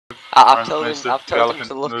I've told him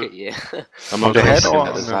to look at you. I'm on the head or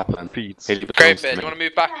on the feet? Great bit. Do you want to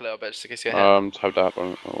move back a little bit just to get your head? Hold that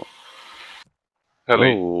one.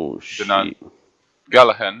 Hilly, Oh shit.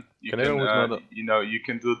 Gallahan, you Can I always can, not- you know, you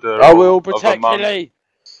can do the. I roll will of a protect monk. Hilly.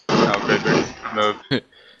 No, great, move.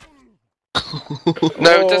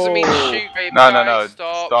 No, it doesn't mean shoot, baby. No. Guys.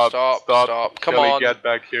 Stop. Come Hilly, on. get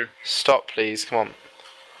back here. Stop, please. Come on.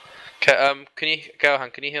 Okay, can you,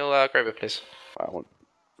 Gohan, can you heal Grover, please? You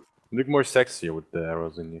look more sexier with the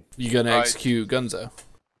arrows in you. You gonna Right. execute Gunzo?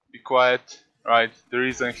 Be quiet. Right, the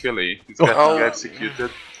reason Hilly is getting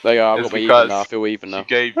executed There you go, I've is got me because even now, I feel even now. he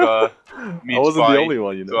gave meat I wasn't pie the only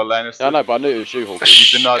one, you to know. a Lannister. I know, but I knew it was Shoehawk. You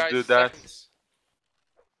did not Guys, do that. seconds.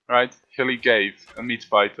 Right, Hilly gave a meat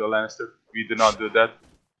pie to a Lannister. We did not do that.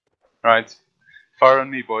 Right, fire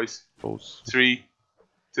on me, boys. 3,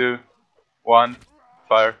 2, 1,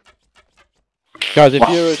 fire. Guys, if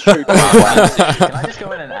you're a true Can I just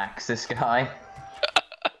go in and axe this guy?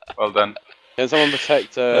 Well done. can someone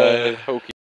protect Hulky?